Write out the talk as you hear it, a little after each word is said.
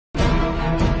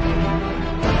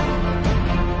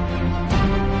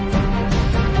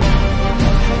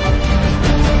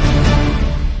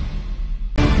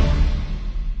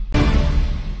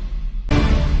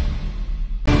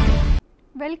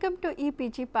Welcome to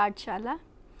EPG Pathshala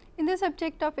in the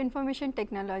subject of Information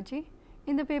Technology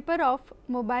in the paper of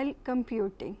Mobile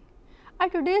Computing. Our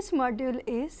today's module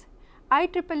is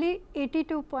IEEE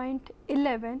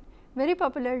 82.11, very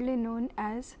popularly known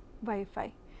as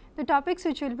Wi-Fi. The topics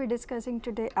which we will be discussing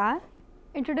today are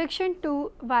Introduction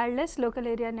to Wireless Local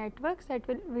Area Networks, that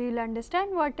we will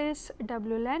understand what is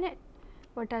WLAN,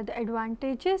 what are the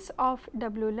advantages of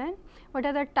WLAN, what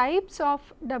are the types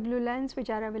of WLANs which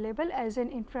are available as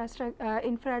in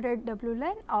infrared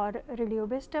WLAN or radio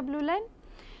based WLAN.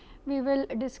 We will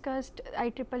discuss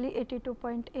IEEE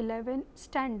 82.11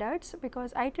 standards,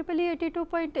 because IEEE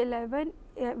 82.11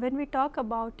 when we talk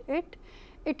about it,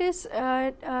 it is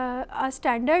a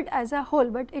standard as a whole,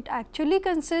 but it actually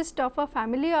consists of a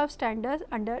family of standards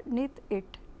underneath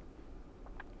it.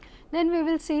 Then we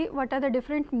will see what are the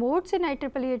different modes in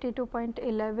IEEE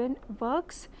 82.11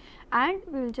 works, and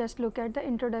we will just look at the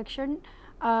introduction,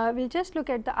 we will just look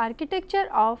at the architecture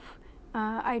of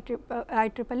IEEE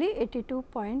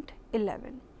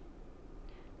 82.11.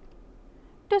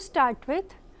 To start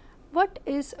with, what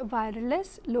is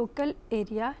wireless local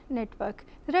area network?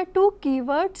 There are two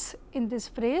keywords in this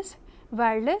phrase.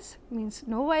 Wireless means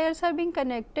no wires are being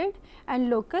connected, and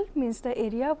local means the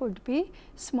area would be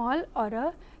small or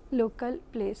a local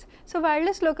place. So,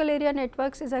 wireless local area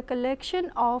networks is a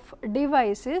collection of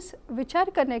devices which are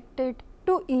connected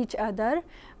to each other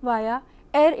via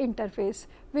air interface,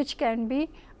 which can be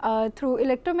through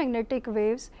electromagnetic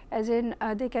waves, as in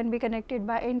they can be connected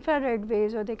by infrared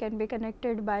waves or they can be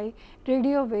connected by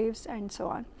radio waves and so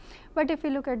on. But if we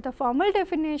look at the formal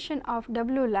definition of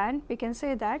WLAN, we can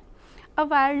say that a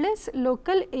wireless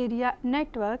local area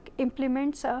network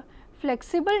implements a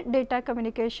flexible data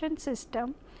communication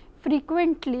system,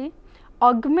 frequently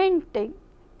augmenting,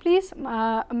 please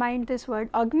mind this word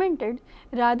augmented,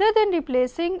 rather than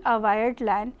replacing a wired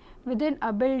LAN within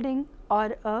a building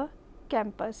or a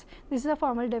campus. This is a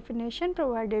formal definition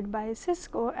provided by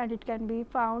Cisco, and it can be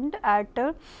found at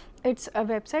its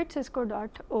website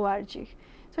cisco.org.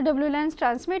 So, WLANs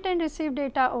transmit and receive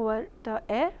data over the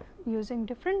air using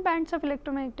different bands of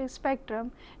electromagnetic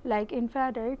spectrum like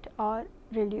infrared or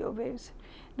radio waves.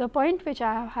 The point which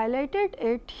I have highlighted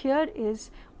it here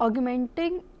is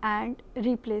augmenting and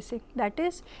replacing, that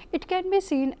is, it can be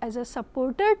seen as a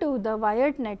supporter to the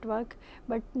wired network,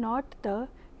 but not the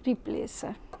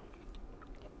replacer.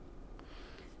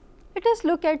 Let us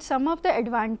look at some of the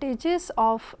advantages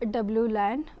of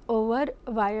WLAN over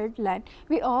wired LAN.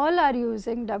 We all are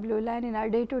using WLAN in our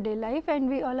day to day life, and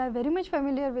we all are very much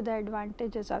familiar with the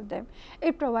advantages of them.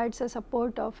 It provides a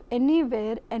support of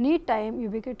anywhere, anytime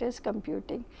ubiquitous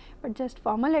computing, but just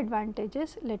formal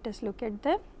advantages, let us look at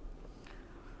them.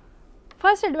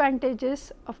 First advantage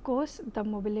is of course the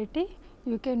mobility.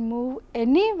 You can move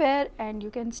anywhere and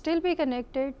you can still be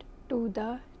connected to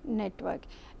the network.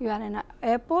 You are in an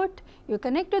airport, you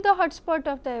connect to the hotspot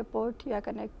of the airport, you are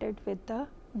connected with the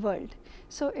world.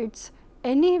 So, it is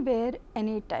anywhere,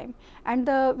 anytime, and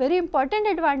the very important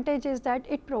advantage is that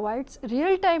it provides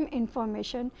real time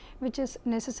information which is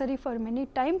necessary for many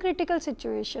time critical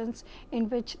situations in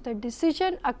which the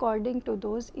decision according to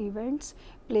those events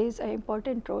plays an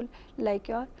important role, like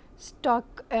your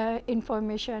stock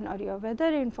information or your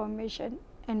weather information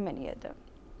and many other.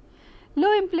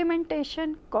 Low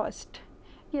implementation cost.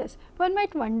 Yes, one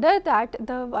might wonder that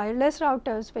the wireless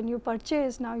routers, when you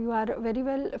purchase, now you are very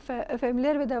well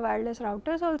familiar with the wireless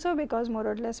routers also, because more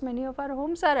or less many of our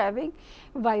homes are having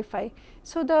Wi-Fi.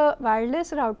 So, the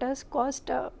wireless routers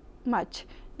cost much.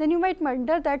 Then you might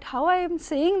wonder that how I am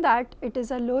saying that it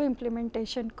is a low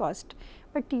implementation cost.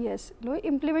 But yes, low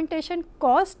implementation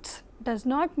costs does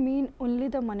not mean only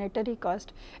the monetary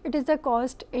cost. It is the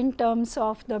cost in terms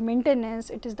of the maintenance,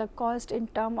 it is the cost in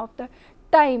terms of the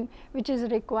time which is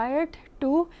required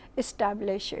to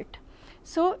establish it.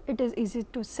 So, it is easy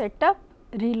to set up,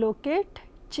 relocate,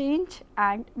 change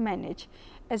and manage.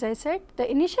 As I said, the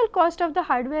initial cost of the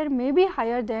hardware may be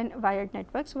higher than wired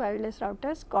networks. Wireless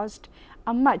routers cost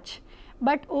much,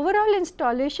 but overall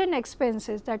installation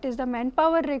expenses, that is the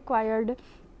manpower required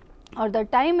or the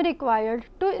time required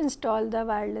to install the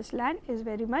wireless LAN, is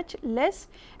very much less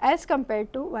as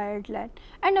compared to wired LAN.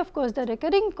 And of course, the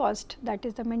recurring cost, that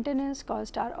is the maintenance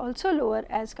cost, are also lower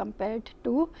as compared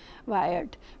to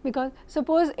wired, because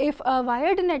suppose if a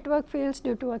wired network fails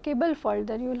due to a cable fault,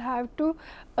 then you will have to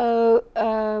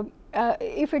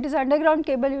if it is underground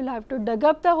cable, you will have to dug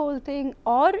up the whole thing,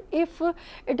 or if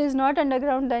it is not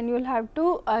underground, then you will have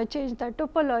to change the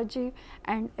topology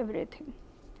and everything.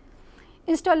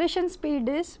 Installation speed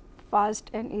is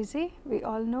fast and easy. We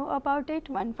all know about it.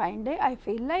 One fine day I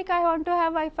feel like I want to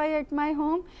have Wi-Fi at my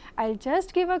home, I will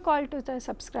just give a call to the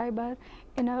subscriber.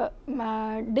 In a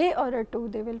day or a two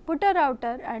they will put a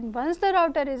router, and once the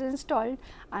router is installed,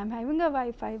 I am having a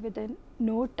Wi-Fi within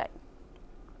no time.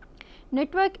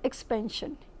 Network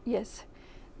expansion, yes,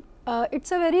 it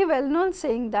is a very well known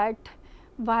saying that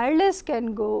wireless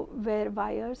can go where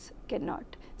wires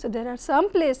cannot. So, there are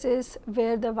some places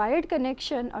where the wired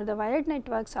connection or the wired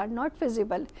networks are not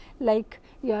feasible, like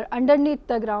you are underneath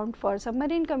the ground for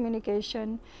submarine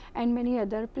communication and many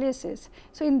other places.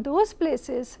 So, in those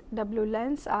places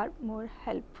WLANs are more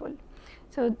helpful.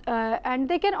 So, and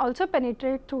they can also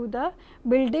penetrate through the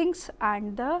buildings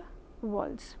and the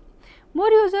walls.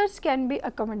 More users can be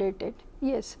accommodated.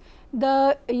 Yes,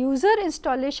 the user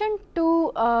installation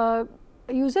to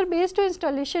user base to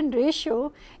installation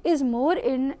ratio is more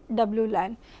in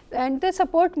WLAN, and they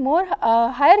support more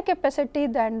higher capacity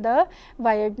than the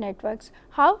wired networks.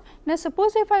 How? Now,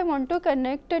 suppose if I want to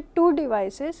connect two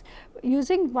devices,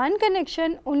 using one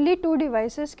connection only two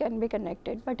devices can be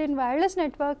connected, but in wireless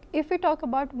network if we talk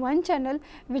about one channel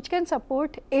which can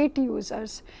support 8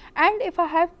 users, and if I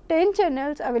have 10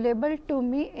 channels available to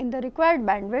me in the required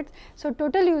bandwidth, so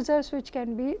total users which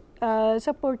can be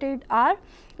supported are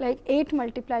like 8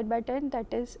 multiplied by 10,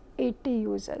 that is 80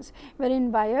 users, where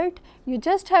in wired you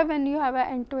just have, when you have an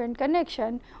end-to-end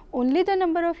connection, only the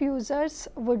number of users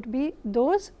would be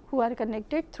those who are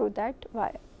connected through that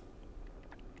wire.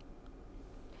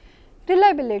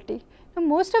 Reliability. Now,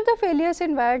 most of the failures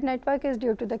in wired network is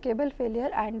due to the cable failure,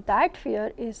 and that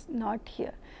fear is not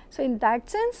here. So, in that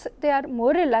sense they are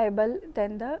more reliable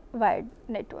than the wired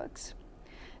networks.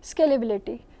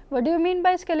 Scalability. What do you mean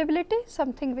by scalability?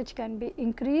 Something which can be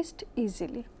increased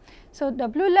easily. So,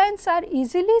 WLANs are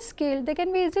easily scaled, they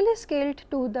can be easily scaled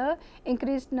to the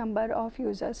increased number of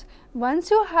users. Once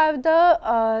you have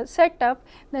the setup,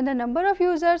 then the number of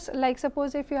users, like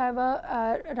suppose if you have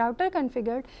a router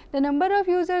configured, the number of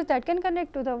users that can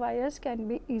connect to the wires can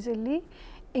be easily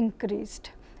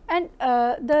increased. And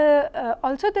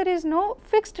also there is no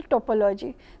fixed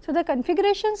topology. So, the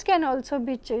configurations can also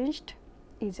be changed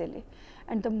easily.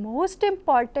 And the most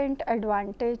important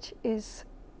advantage is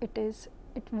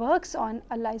it works on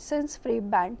a license free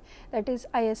band, that is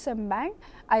ISM band.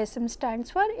 ISM stands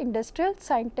for Industrial,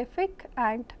 Scientific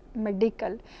and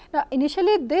Medical. Now,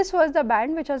 initially this was the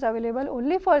band which was available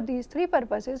only for these 3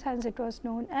 purposes, hence it was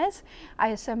known as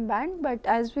ISM band, but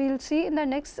as we will see in the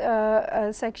next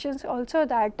sections also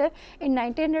that in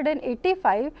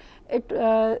 1985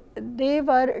 they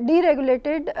were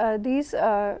deregulated, these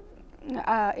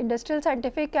industrial,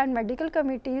 scientific and medical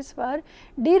committees were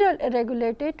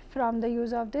deregulated from the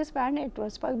use of this band. It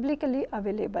was publicly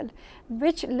available,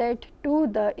 which led to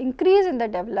the increase in the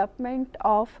development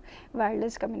of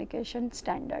wireless communication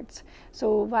standards.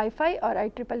 So, Wi-Fi or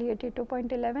IEEE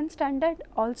 82.11 standard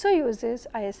also uses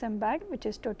ISM band, which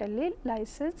is totally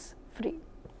license free.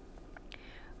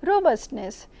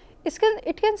 Robustness.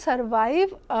 It can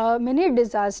survive many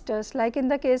disasters, like in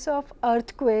the case of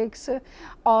earthquakes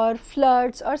or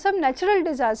floods or some natural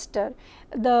disaster.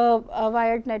 The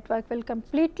wired network will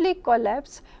completely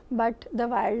collapse, but the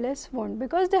wireless won't,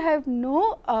 because they have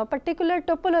no particular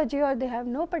topology or they have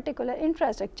no particular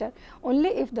infrastructure. Only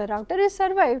if the router is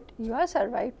survived, you are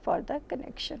survived for the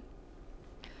connection.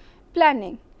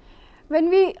 Planning. When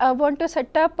we want to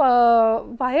set up a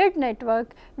wired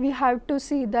network, we have to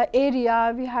see the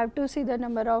area, we have to see the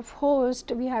number of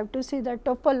hosts, we have to see the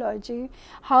topology,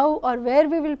 how or where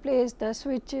we will place the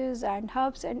switches and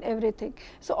hubs and everything.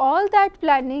 So, all that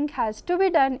planning has to be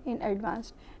done in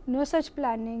advance. No such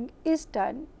planning is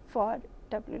done for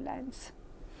WLANs.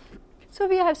 So,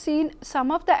 we have seen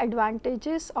some of the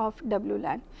advantages of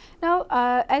WLAN. Now,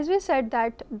 as we said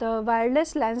that the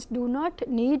wireless LANs do not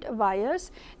need wires,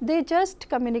 they just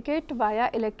communicate via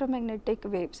electromagnetic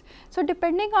waves. So,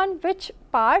 depending on which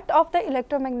part of the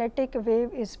electromagnetic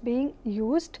wave is being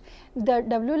used, the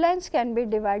WLANs can be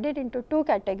divided into 2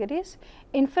 categories: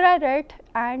 infrared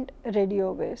and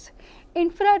radio waves.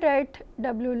 Infrared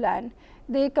WLAN,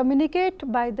 they communicate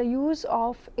by the use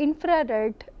of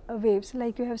infrared waves,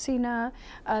 like you have seen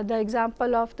the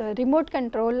example of the remote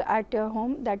control at your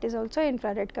home, that is also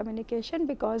infrared communication,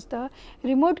 because the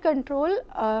remote control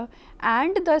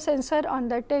and the sensor on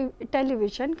the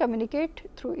television communicate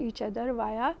through each other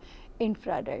via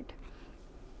infrared.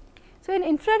 So, in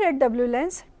infrared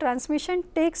WLANs, transmission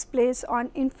takes place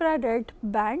on infrared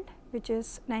band, which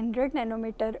is 900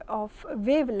 nanometer of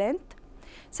wavelength.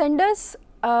 Senders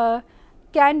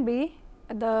can be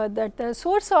the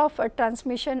source of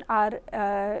transmission are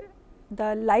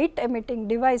the light emitting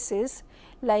devices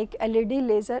like LED,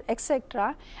 laser,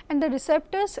 etc., and the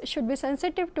receptors should be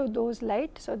sensitive to those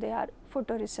light. So, they are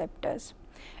photoreceptors.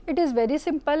 It is very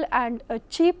simple and a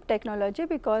cheap technology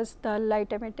because the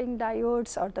light emitting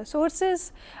diodes or the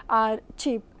sources are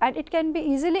cheap, and it can be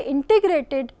easily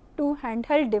integrated to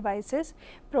handheld devices,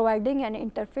 providing an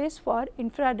interface for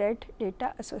infrared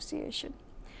data association.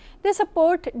 They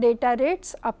support data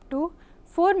rates up to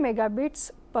 4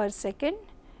 megabits per second,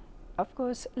 of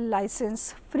course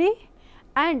license free,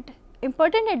 and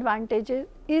important advantage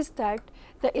is that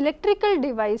the electrical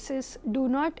devices do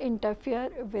not interfere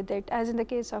with it, as in the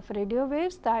case of radio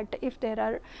waves, that if there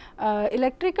are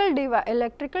electrical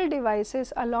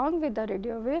devices along with the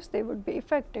radio waves, they would be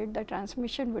affected, the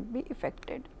transmission would be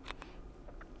affected.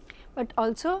 But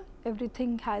also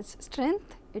everything has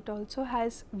strength, it also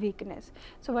has weakness.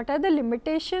 So, what are the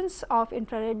limitations of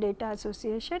infrared data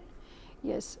association?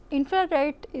 Yes,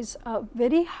 infrared is a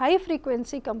very high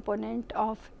frequency component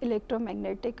of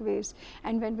electromagnetic waves,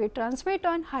 and when we transmit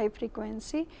on high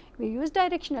frequency, we use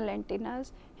directional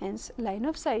antennas, hence line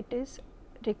of sight is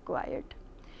required.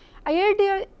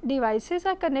 IR devices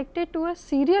are connected to a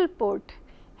serial port,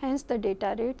 hence the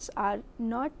data rates are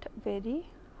not very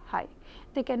high.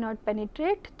 They cannot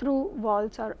penetrate through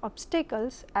walls or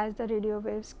obstacles as the radio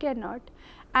waves cannot,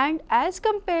 and as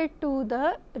compared to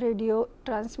the radio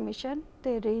transmission,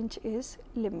 their range is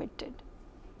limited.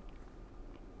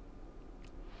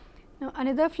 Now,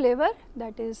 another flavor,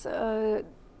 that is the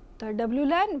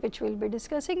WLAN, which we will be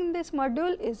discussing in this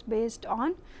module, is based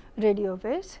on radio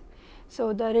waves.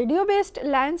 So, the radio based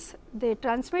LANs, they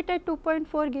transmit at 2.4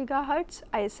 gigahertz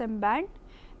ISM band.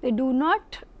 They do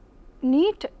not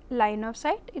need line of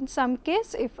sight. In some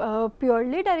case, if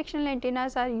purely directional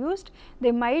antennas are used,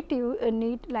 they might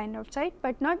need line of sight,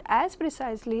 but not as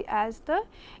precisely as the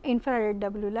infrared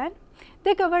WLAN.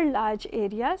 They cover large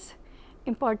areas.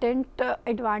 Important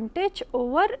advantage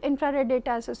over infrared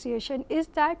data association is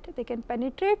that they can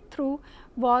penetrate through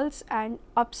walls and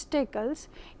obstacles.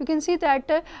 You can see that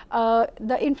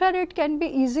the infrared can be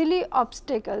easily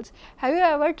obstacles. Have you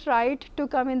ever tried to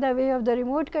come in the way of the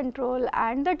remote control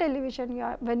and the television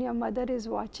when your mother is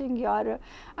watching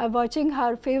watching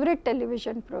her favorite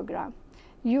television program?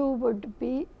 You would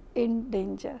be in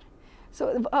danger.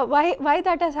 So, why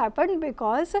that has happened?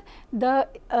 Because the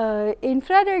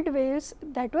infrared waves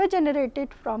that were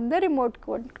generated from the remote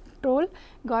control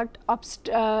got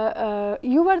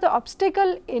you were the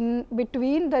obstacle in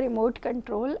between the remote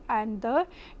control and the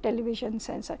television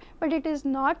sensor, but it is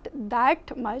not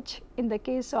that much in the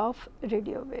case of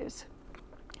radio waves.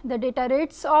 The data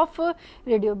rates of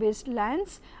radio based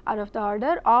LANs are of the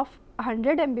order of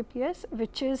 100 Mbps,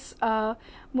 which is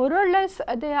more or less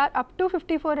they are up to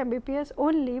 54 Mbps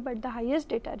only, but the highest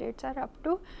data rates are up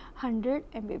to 100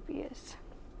 Mbps.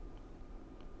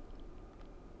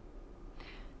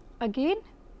 Again,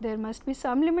 there must be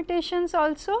some limitations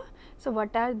also. So,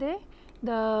 what are they?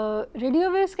 The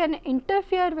radio waves can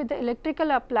interfere with the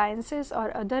electrical appliances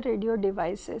or other radio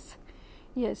devices.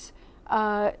 Yes,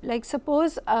 like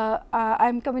suppose I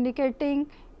am communicating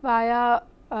via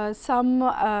I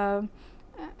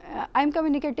am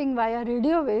communicating via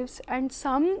radio waves, and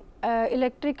some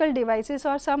electrical devices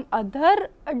or some other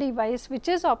device which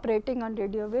is operating on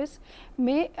radio waves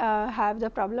may have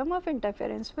the problem of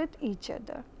interference with each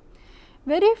other.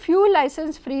 Very few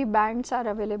license free bands are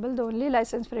available. The only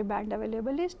license free band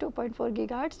available is 2.4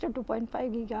 gigahertz to 2.5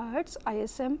 gigahertz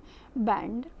ISM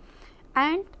band,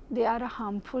 and they are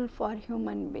harmful for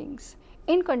human beings,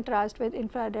 in contrast with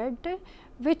infrared,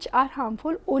 which are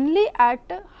harmful only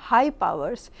at high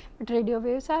powers, but radio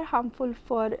waves are harmful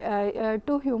for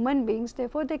to human beings.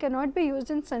 Therefore, they cannot be used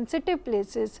in sensitive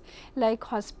places like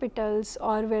hospitals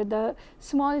or where the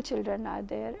small children are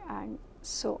there, and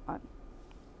so on.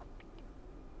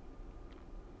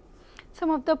 Some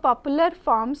of the popular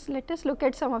forms, let us look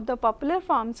at some of the popular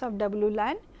forms of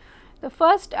WLAN. The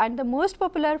first and the most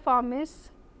popular form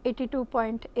is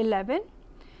 82.11,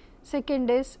 second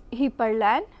is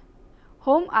HyperLAN,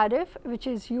 home RF, which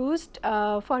is used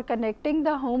for connecting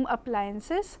the home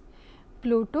appliances,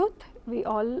 Bluetooth, we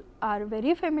all are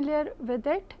very familiar with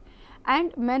it,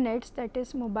 and MANETs, that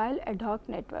is mobile ad hoc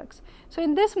networks. So,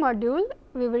 in this module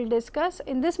we will discuss,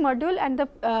 in this module and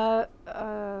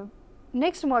the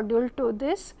next module to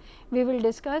this, we will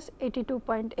discuss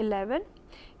 82.11.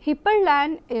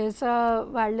 HyperLAN is a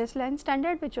wireless LAN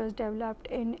standard which was developed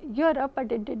in Europe,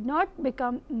 but it did not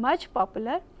become much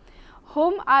popular.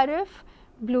 Home RF,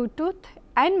 Bluetooth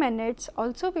and MANETs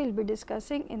also we will be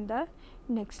discussing in the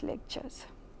next lectures.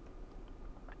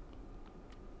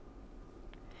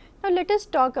 Now, let us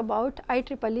talk about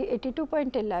IEEE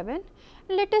 82.11.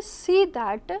 Let us see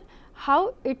that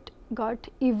how it got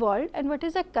evolved and what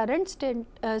is the current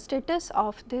status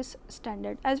of this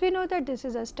standard. As we know that this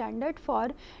is a standard for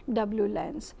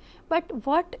WLANs, but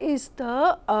what is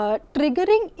the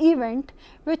triggering event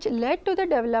which led to the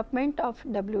development of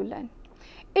WLAN?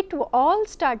 It all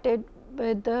started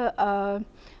with the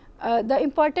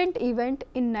important event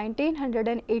in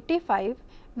 1985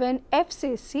 when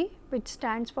FCC, which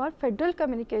stands for Federal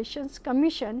Communications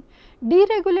Commission,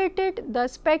 deregulated the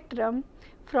spectrum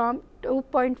from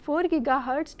 2.4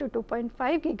 gigahertz to 2.5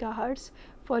 gigahertz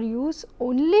for use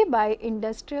only by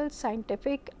industrial,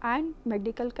 scientific and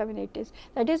medical communities.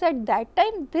 That is, at that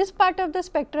time this part of the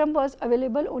spectrum was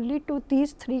available only to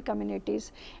these three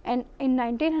communities, and in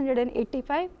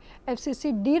 1985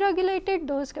 FCC deregulated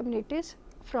those communities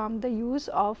from the use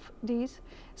of these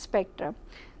spectrum.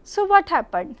 So, what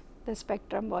happened? The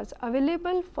spectrum was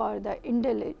available for the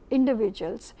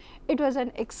individuals. It was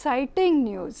an exciting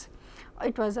news.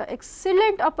 It was an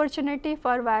excellent opportunity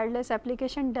for wireless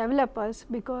application developers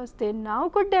because they now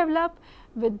could develop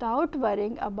without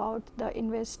worrying about the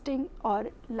investing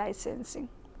or licensing.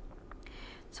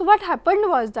 So, what happened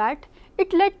was that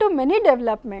it led to many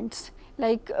developments,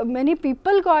 like many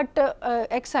people got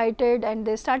excited and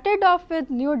they started off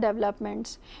with new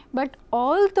developments, but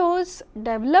all those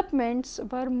developments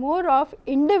were more of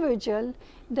individual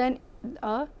than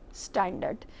a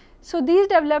standard. So, these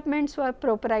developments were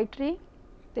proprietary,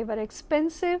 they were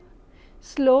expensive,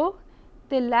 slow,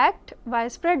 they lacked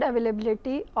widespread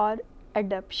availability or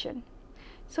adoption.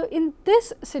 So, in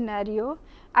this scenario,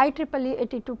 IEEE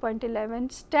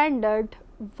 82.11 standard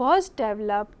was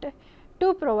developed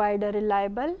to provide a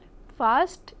reliable,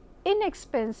 fast,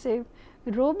 inexpensive,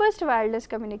 robust wireless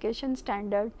communication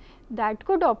standard that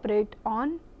could operate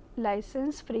on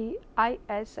license free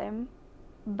ISM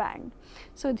band.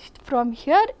 So, from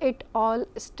here it all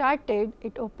started,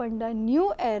 it opened a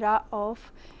new era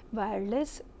of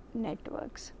wireless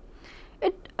networks.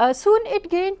 Soon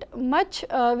it gained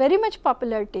very much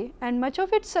popularity, and much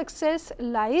of its success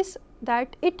lies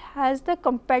that it has the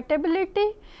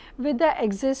compatibility with the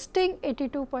existing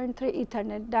 82.3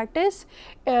 Ethernet. That is,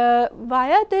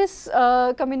 via this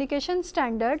communication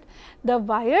standard, the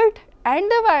wired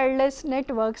and the wireless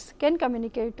networks can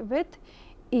communicate with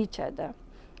each other.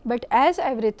 But as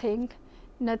everything,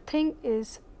 nothing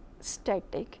is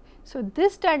static. So,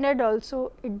 this standard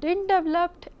also, it didn't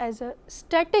develop as a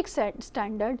static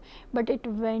standard, but it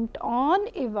went on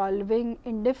evolving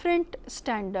in different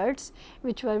standards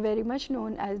which were very much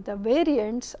known as the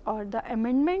variants or the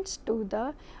amendments to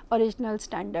the original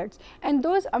standards. And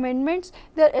those amendments,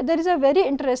 there is a very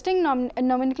interesting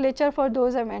nomenclature for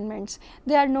those amendments.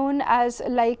 They are known as,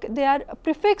 like, they are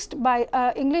prefixed by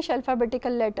English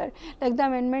alphabetical letter, like the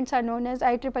amendments are known as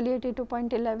IEEE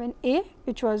 82.11a,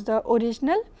 which was the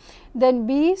original, then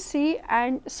B, C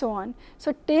and so on.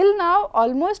 So, till now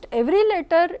almost every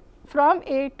letter from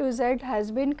A to Z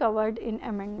has been covered in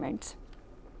amendments.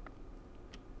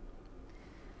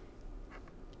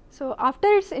 So, after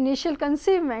its initial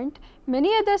conceivement,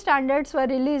 many other standards were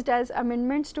released as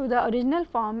amendments to the original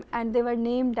form, and they were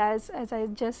named as I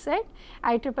just said,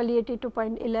 IEEE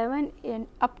 82.11 and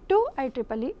up to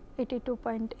IEEE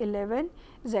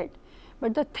 82.11z.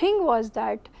 But the thing was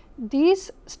that these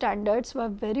standards were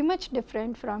very much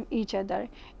different from each other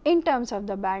in terms of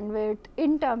the bandwidth,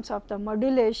 in terms of the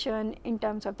modulation, in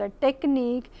terms of the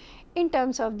technique, in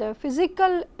terms of the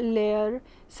physical layer,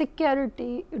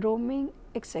 security, roaming,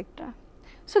 etc.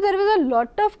 So, there was a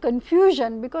lot of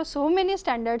confusion because so many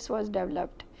standards was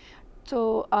developed.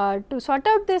 So, to sort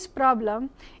out this problem,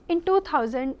 in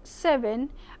 2007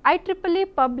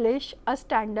 IEEE published a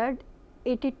standard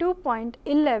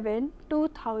 82.11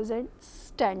 2000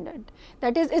 standard.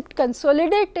 That is, it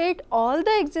consolidated all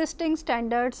the existing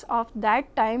standards of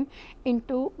that time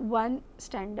into one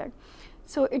standard.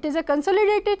 So, it is a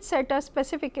consolidated set of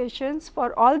specifications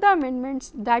for all the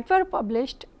amendments that were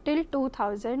published till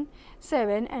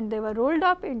 2007, and they were rolled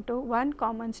up into one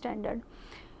common standard.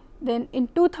 Then in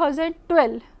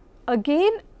 2012,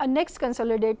 again a next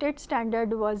consolidated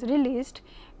standard was released,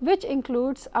 which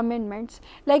includes amendments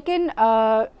like in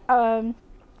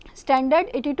standard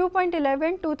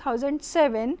 82.11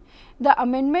 2007, the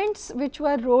amendments which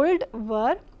were rolled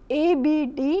were A, B,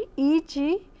 D, E,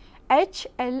 G, H,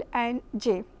 L and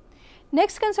J.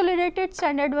 Next consolidated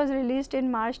standard was released in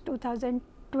March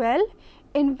 2012,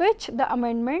 in which the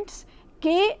amendments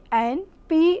K, N,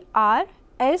 P, R,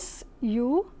 S,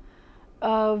 U,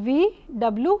 V,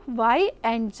 W, Y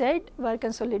and Z were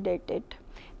consolidated.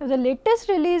 Now, the latest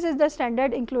release is the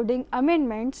standard including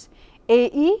amendments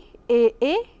AE,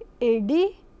 AA, AD,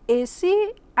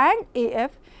 AC and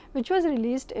AF, which was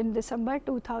released in December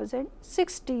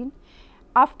 2016.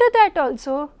 After that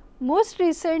also most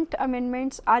recent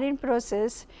amendments are in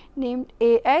process named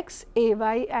AX,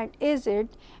 AY and AZ,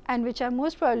 and which are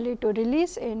most probably to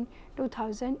release in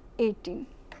 2018.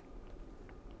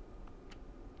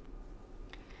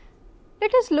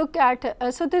 Let us look at,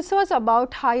 so this was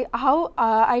about how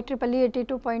IEEE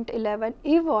 82.11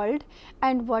 evolved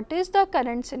and what is the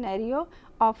current scenario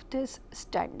of this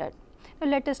standard. Now,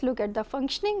 let us look at the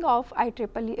functioning of IEEE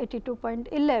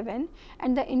 82.11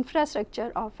 and the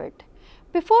infrastructure of it.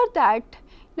 Before that,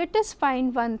 let us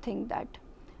find one thing, that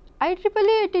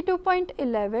IEEE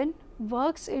 82.11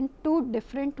 works in two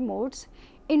different modes,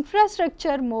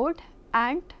 infrastructure mode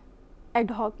and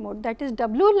ad hoc mode. That is,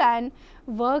 WLAN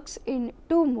works in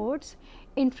two modes,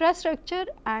 infrastructure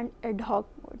and ad hoc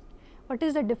mode. What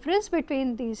is the difference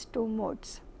between these two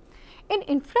modes? In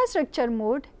infrastructure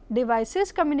mode,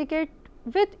 devices communicate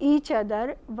with each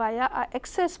other via a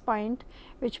access point,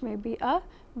 which may be a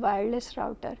wireless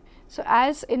router. So,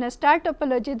 as in a star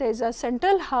topology, there is a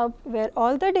central hub where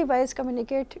all the devices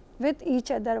communicate with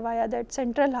each other via that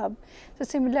central hub. So,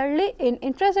 similarly, in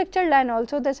infrastructure LAN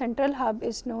also the central hub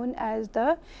is known as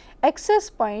the access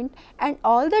point, and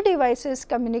all the devices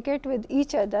communicate with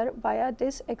each other via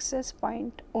this access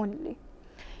point only.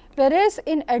 Whereas,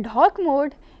 in ad hoc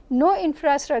mode, no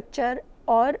infrastructure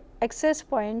or access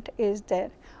point is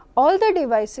there. All the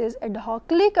devices ad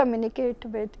hocly communicate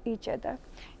with each other.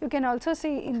 You can also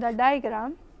see in the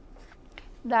diagram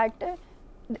that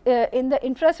in the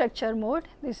infrastructure mode,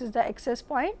 this is the access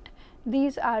point,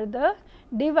 these are the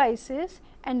devices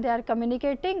and they are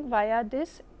communicating via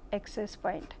this access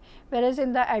point. Whereas,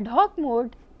 in the ad hoc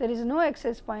mode, there is no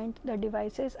access point, the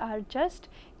devices are just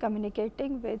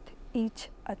communicating with each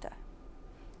other.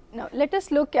 Now, let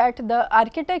us look at the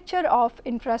architecture of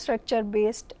infrastructure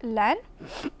based LAN.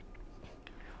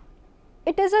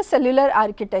 It is a cellular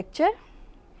architecture.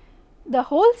 The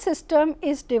whole system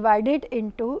is divided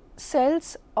into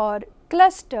cells or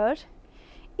clusters.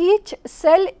 Each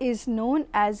cell is known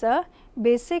as a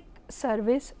basic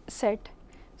service set.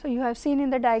 So, you have seen in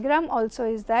the diagram also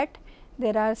is that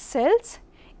there are cells,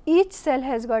 each cell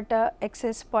has got a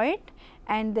access point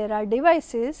and there are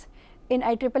devices. In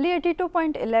IEEE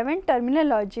 82.11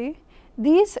 terminology,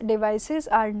 these devices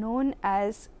are known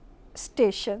as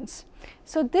stations.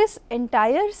 So, this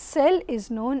entire cell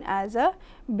is known as a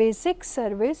basic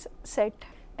service set.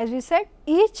 As we said,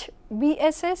 each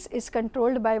BSS is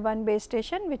controlled by one base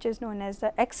station, which is known as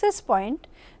the access point.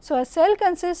 So, a cell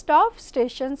consists of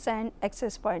stations and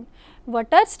access point.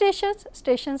 What are stations?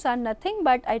 Stations are nothing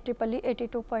but IEEE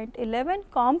 82.11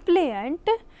 compliant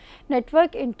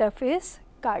network interface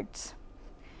cards.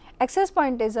 Access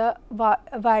point is a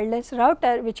wireless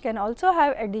router, which can also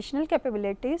have additional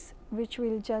capabilities, which we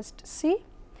will just see.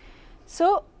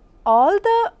 So, all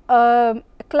the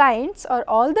clients or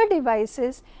all the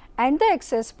devices and the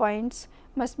access points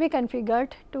must be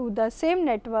configured to the same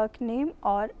network name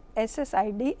or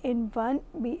SSID in one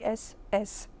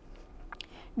BSS.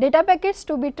 Data packets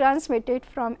to be transmitted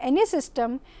from any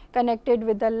system connected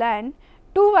with the LAN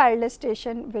to wireless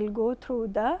station will go through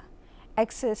the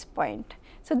access point.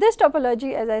 So, this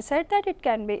topology, as I said, that it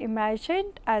can be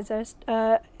imagined as a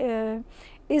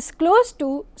is close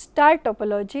to star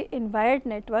topology in wired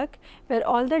network, where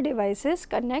all the devices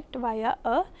connect via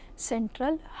a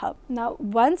central hub. Now,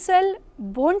 one cell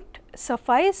won't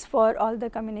suffice for all the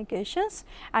communications,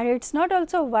 and it is not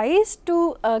also wise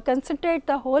to concentrate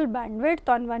the whole bandwidth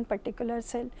on one particular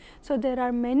cell. So, there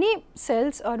are many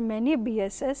cells or many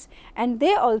BSS, and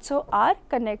they also are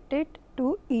connected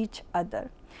to each other.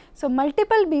 So,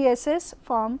 multiple BSS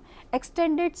form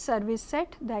extended service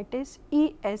set, that is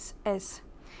ESS.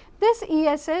 This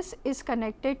ESS is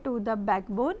connected to the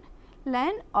backbone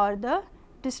LAN or the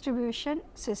distribution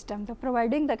system,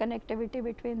 providing the connectivity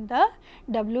between the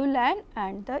WLAN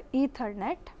and the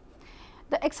Ethernet.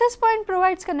 The access point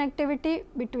provides connectivity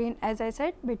between, as I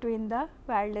said, between the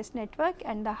wireless network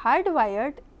and the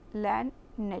hardwired LAN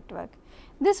network.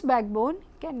 This backbone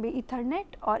can be Ethernet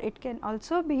or it can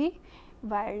also be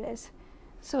wireless.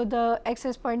 So, the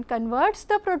access point converts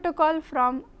the protocol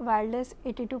from wireless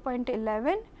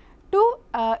 82.11 to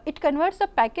it converts the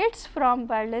packets from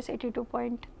wireless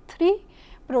 82.3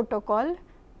 protocol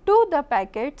to the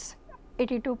packets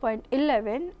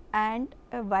 82.11 and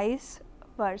vice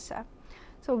versa.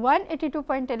 So, one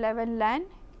 82.11 LAN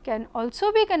can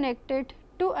also be connected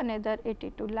to another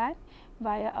 82 LAN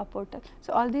via a portal.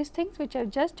 So, all these things which I have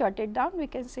just jotted down, we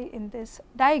can see in this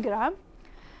diagram.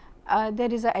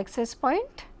 There is a access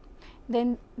point,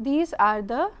 then these are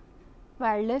the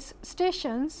wireless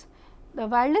stations, the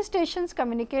wireless stations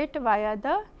communicate via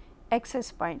the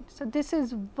access point. So, this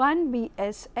is one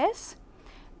BSS,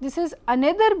 this is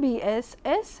another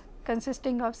BSS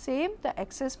consisting of same the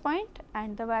access point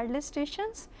and the wireless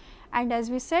stations, and as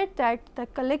we said that the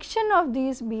collection of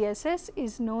these BSS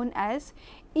is known as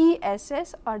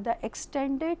ESS or the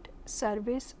extended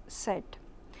service set.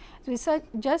 We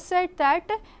just said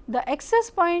that the access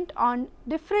point on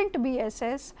different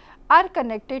BSS are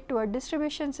connected to a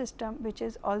distribution system which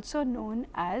is also known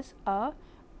as a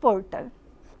portal,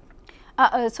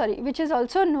 which is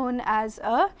also known as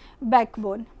a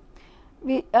backbone.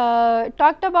 We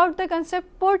talked about the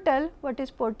concept portal. What is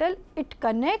portal? It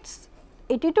connects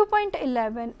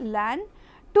 82.11 LAN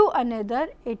to another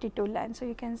 82 LAN. So,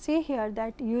 you can see here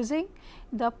that using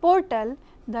the portal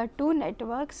the two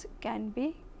networks can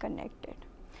be connected.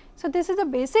 So, this is the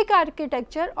basic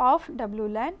architecture of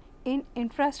WLAN in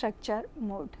infrastructure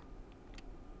mode.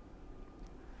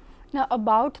 Now,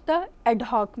 about the ad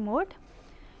hoc mode,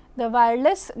 the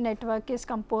wireless network is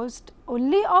composed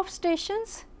only of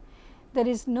stations. There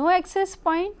is no access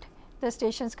point, the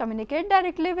stations communicate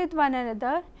directly with one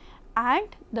another,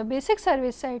 and the basic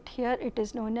service set here it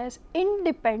is known as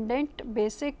independent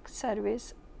basic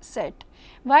service set.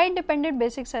 Why independent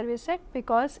basic service set?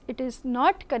 Because it is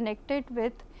not connected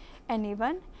with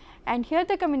anyone, and here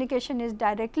the communication is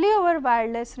directly over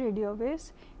wireless radio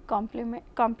waves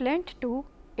compliant to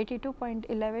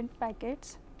 82.11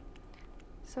 packets.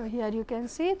 So, here you can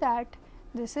see that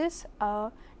this is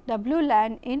a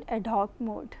WLAN in ad hoc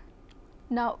mode.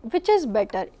 Now, which is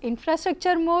better,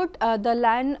 infrastructure mode, the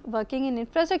LAN working in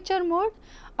infrastructure mode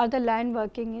or the LAN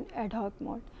working in ad hoc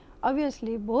mode?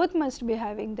 Obviously, both must be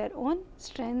having their own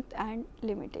strength and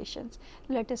limitations.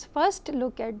 Let us first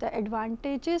look at the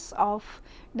advantages of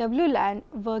WLAN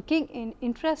working in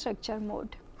infrastructure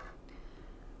mode.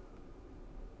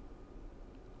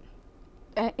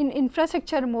 In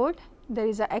infrastructure mode, there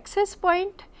is an access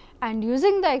point, and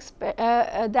using the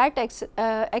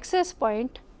access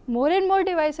point, more and more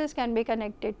devices can be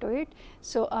connected to it.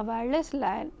 So, a wireless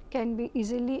LAN can be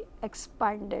easily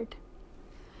expanded.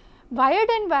 Wired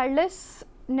and wireless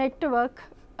network,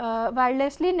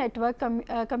 wirelessly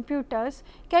networked computers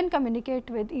can communicate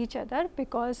with each other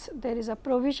because there is a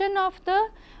provision of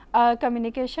the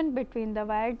communication between the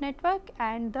wired network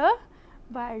and the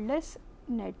wireless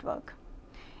network.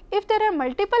 If there are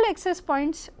multiple access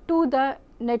points to the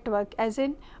network, as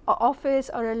in an office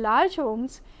or a large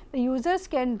homes, the users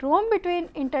can roam between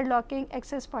interlocking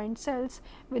access point cells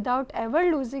without ever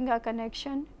losing a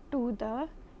connection to the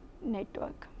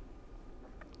network.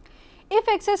 If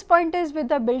access point is with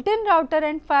a built-in router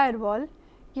and firewall,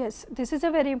 yes, this is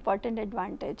a very important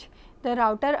advantage. The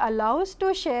router allows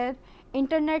to share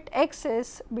internet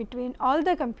access between all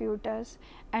the computers,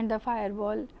 and the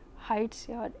firewall hides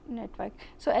your network.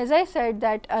 So, as I said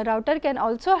that a router can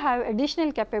also have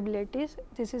additional capabilities.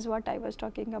 This is what I was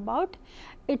talking about.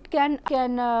 It can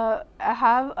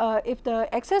have if the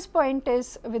access point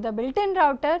is with a built-in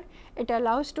router, it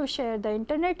allows to share the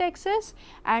internet access,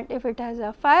 and if it has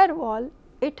a firewall,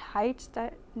 it hides the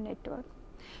network.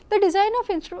 The design of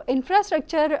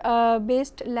infrastructure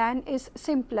based LAN is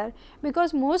simpler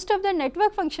because most of the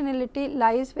network functionality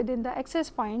lies within the access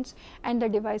points, and the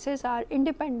devices are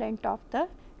independent of the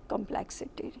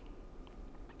complexity.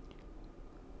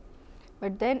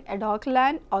 But then ad hoc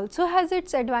LAN also has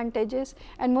its advantages,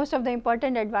 and most of the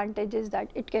important advantages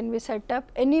that it can be set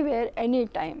up anywhere,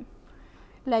 anytime,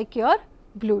 like your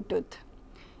Bluetooth.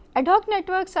 Ad hoc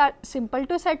networks are simple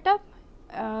to set up.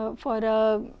 For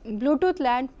a Bluetooth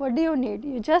LAN, what do you need?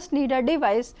 You just need a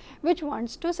device which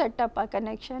wants to set up a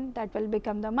connection that will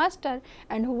become the master,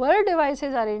 and whoever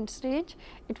devices are in range,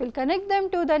 it will connect them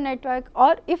to the network,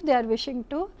 or if they are wishing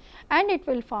to, and it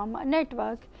will form a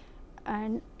network,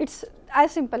 and it is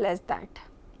as simple as that.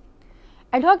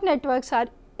 Ad hoc networks are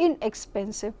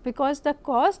inexpensive because the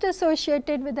cost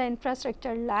associated with the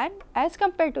infrastructure LAN as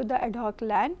compared to the ad hoc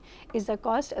LAN is the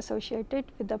cost associated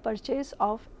with the purchase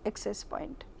of access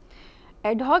point.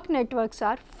 Ad hoc networks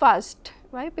are fast.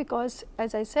 Why? Because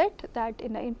as I said that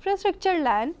in the infrastructure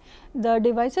LAN, the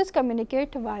devices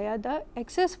communicate via the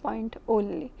access point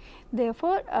only.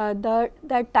 Therefore,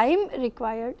 the time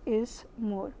required is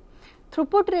more.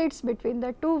 Throughput rates between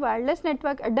the two wireless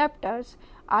network adapters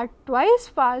are twice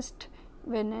fast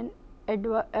when an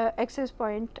access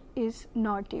point is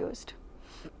not used.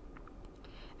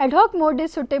 Ad hoc mode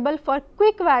is suitable for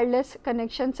quick wireless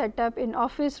connection setup in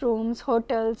office rooms,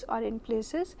 hotels, or in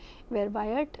places where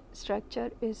wired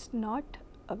structure is not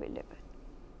available.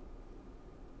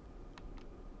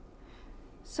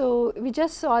 So, we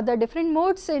just saw the different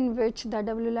modes in which the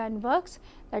WLAN works.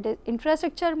 that is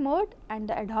infrastructure mode and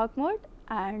the ad hoc mode,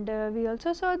 and we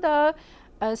also saw the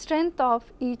strength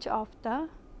of each of the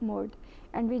mode.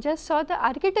 And we just saw the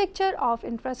architecture of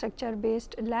infrastructure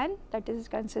based LAN, that is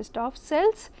consist of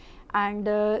cells, and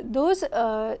those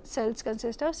cells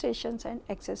consist of stations and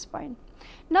access point.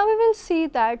 Now, we will see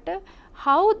that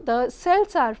how the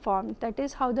cells are formed, that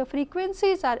is how the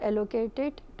frequencies are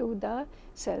allocated to the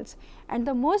cells. And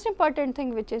the most important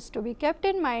thing which is to be kept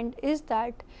in mind is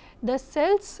that the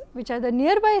cells which are the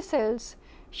nearby cells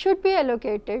should be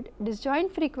allocated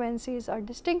disjoint frequencies or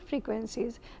distinct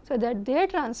frequencies, so that their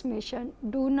transmission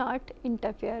do not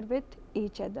interfere with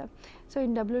each other. So,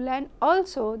 in WLAN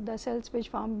also the cells which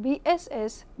form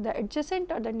BSS, the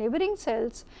adjacent or the neighboring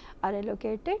cells, are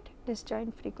allocated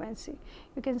disjoint frequency.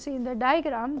 You can see in the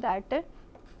diagram that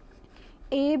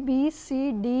A, B,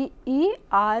 C, D, E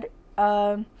are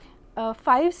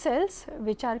 5 cells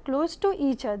which are close to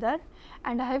each other,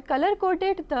 and I have color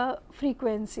coded the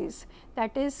frequencies,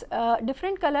 that is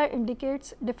different color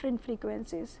indicates different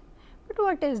frequencies. But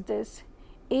what is this?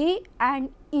 A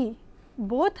and E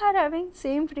both are having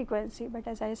same frequency, but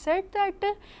as I said that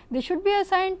they should be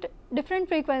assigned different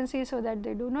frequencies so that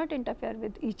they do not interfere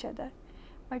with each other.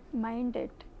 But mind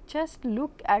it, just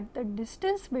look at the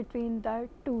distance between the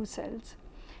two cells.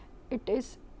 It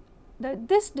is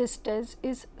this distance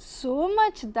is so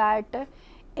much that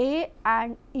A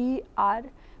and E are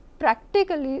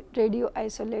practically radio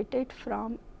isolated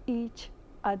from each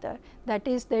other, that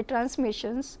is their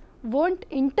transmissions won't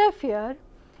interfere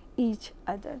each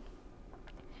other,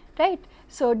 right.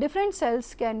 So, different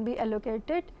cells can be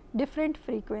allocated different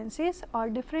frequencies or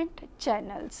different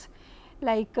channels.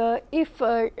 Like if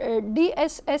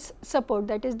DSS support,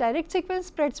 that is direct sequence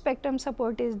spread spectrum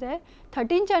support is there,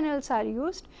 13 channels are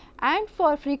used, and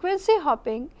for frequency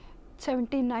hopping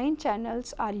 79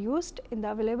 channels are used in the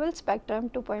available spectrum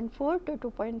 2.4 to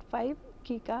 2.5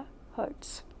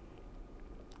 gigahertz.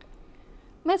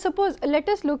 Now, suppose let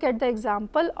us look at the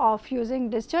example of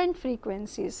using disjoint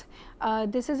frequencies.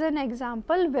 This is an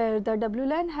example where the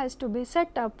WLAN has to be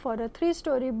set up for a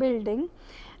 3-story building,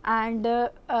 and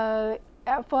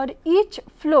for each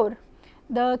floor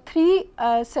the 3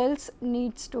 cells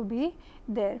needs to be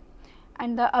there,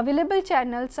 and the available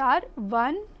channels are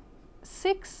 1,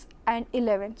 6 and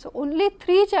 11. So, only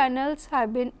 3 channels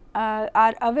have been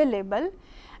are available,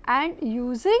 and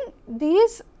using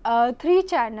these 3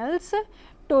 channels,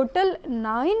 total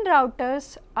 9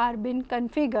 routers are been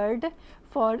configured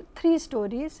for 3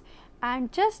 stories,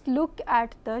 and just look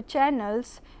at the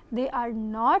channels, they are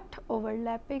not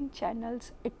overlapping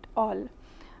channels at all.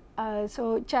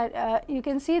 You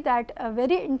can see that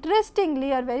very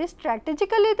interestingly or very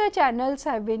strategically the channels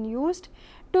have been used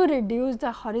to reduce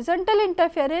the horizontal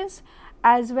interference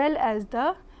as well as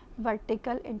the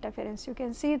vertical interference. You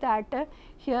can see that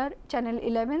here channel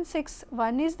 11, 6,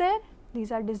 1 is there,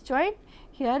 these are disjoint,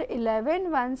 here 11,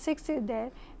 1, 6 is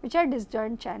there, which are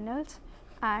disjoint channels,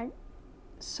 and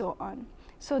so on.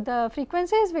 So, the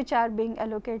frequencies which are being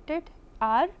allocated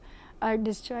are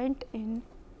disjoint in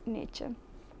nature.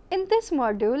 In this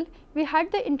module, we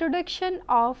had the introduction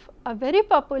of a very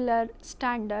popular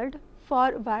standard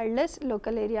for wireless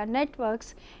local area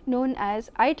networks known as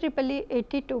IEEE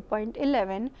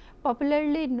 82.11,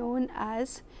 popularly known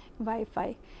as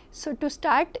Wi-Fi. So, to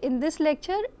start in this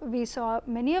lecture, we saw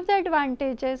many of the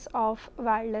advantages of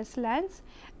wireless LANs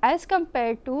as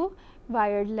compared to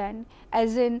wired LAN,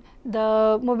 as in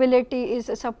the mobility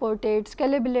is supported,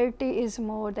 scalability is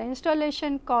more, the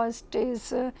installation cost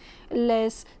is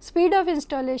less, speed of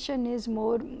installation is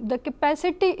more, the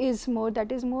capacity is more, that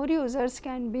is more users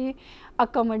can be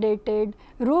accommodated,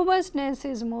 robustness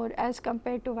is more as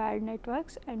compared to wired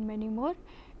networks, and many more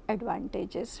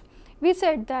advantages. We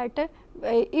said that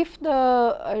if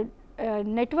the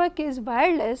network is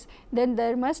wireless, then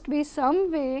there must be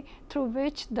some way through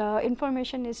which the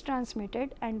information is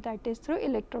transmitted, and that is through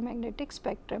electromagnetic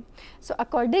spectrum. So,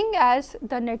 according as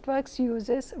the networks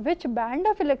uses which band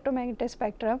of electromagnetic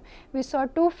spectrum, we saw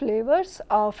 2 flavors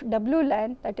of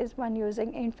WLAN, that is one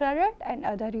using infrared and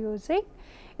other using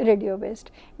radio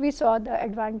based. We saw the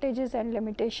advantages and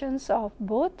limitations of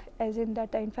both, as in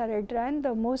that the infrared RAN,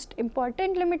 the most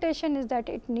important limitation is that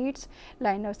it needs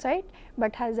line of sight,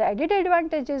 but has the added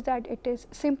advantages that it is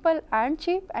simple and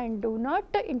cheap and do not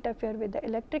interfere with the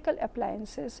electrical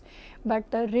appliances,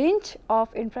 but the range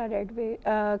of infrared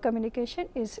communication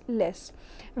is less,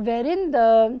 wherein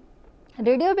the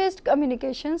radio based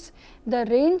communications, the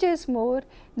range is more,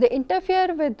 they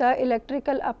interfere with the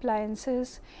electrical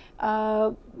appliances,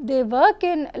 they work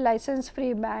in license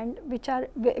free band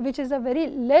which is a very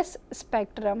less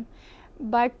spectrum,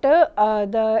 but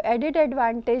the added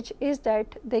advantage is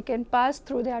that they can pass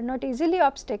through, they are not easily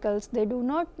obstacles, they do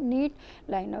not need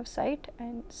line of sight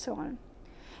and so on.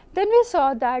 Then we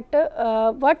saw that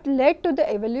what led to the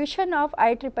evolution of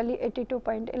IEEE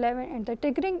 82.11, and the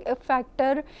triggering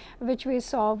factor which we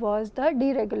saw was the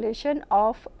deregulation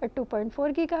of 2.4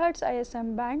 gigahertz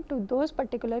ISM band to those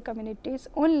particular communities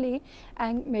only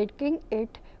and making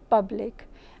it public,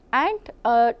 and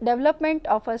development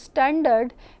of a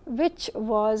standard which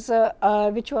was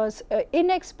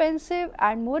inexpensive,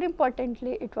 and more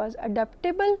importantly it was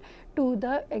adaptable to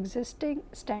the existing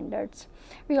standards.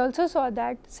 We also saw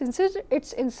that since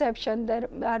its inception there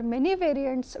are many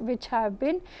variants which have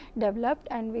been developed,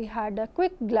 and we had a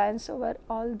quick glance over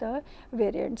all the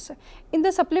variants. In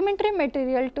the supplementary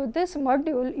material to this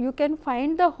module, you can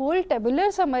find the whole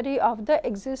tabular summary of the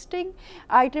existing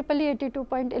IEEE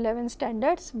 82.11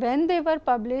 standards, when they were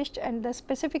published, and the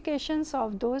specifications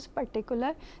of those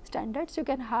particular standards. You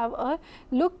can have a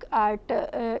look at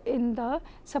in the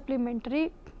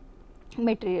supplementary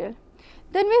material.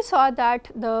 Then we saw that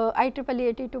the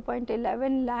IEEE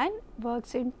 82.11 LAN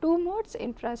works in two modes,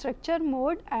 infrastructure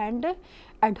mode and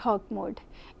ad hoc mode.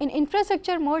 In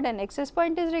infrastructure mode an access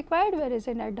point is required, whereas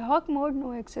in ad hoc mode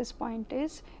no access point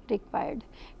is required.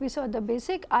 We saw the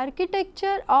basic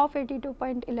architecture of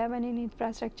 82.11 in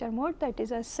infrastructure mode, that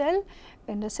is a cell.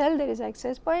 In the cell there is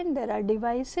access point, there are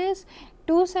devices,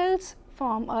 two cells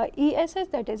form a ESS,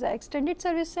 that is a extended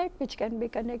service set, which can be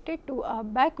connected to a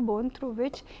backbone through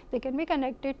which they can be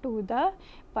connected to the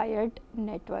wired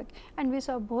network. And we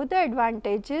saw both the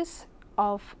advantages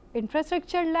of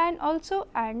infrastructure LAN also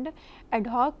and ad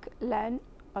hoc LAN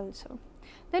also.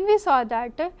 Then we saw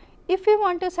that if we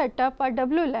want to set up a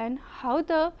WLAN, how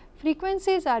the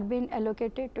frequencies are being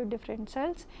allocated to different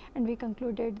cells, and we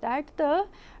concluded that the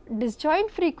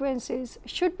disjoint frequencies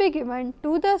should be given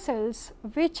to the cells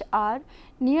which are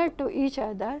near to each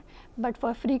other, but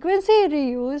for frequency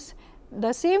reuse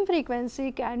the same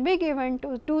frequency can be given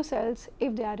to two cells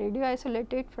if they are radio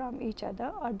isolated from each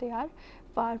other or they are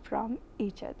far from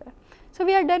each other. So,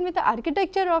 we are done with the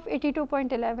architecture of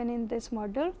 82.11 in this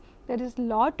module. There is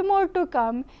lot more to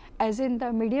come, as in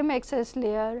the medium access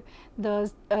layer, the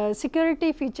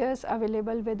security features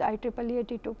available with IEEE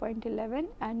 82.11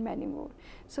 and many more.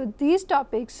 So, these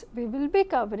topics we will be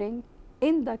covering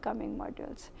in the coming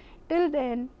modules. Till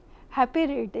then, happy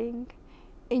reading,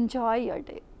 enjoy your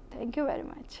day. Thank you very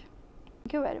much.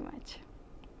 Thank you very much.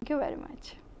 Thank you very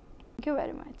much. Thank you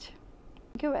very much.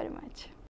 Thank you very much.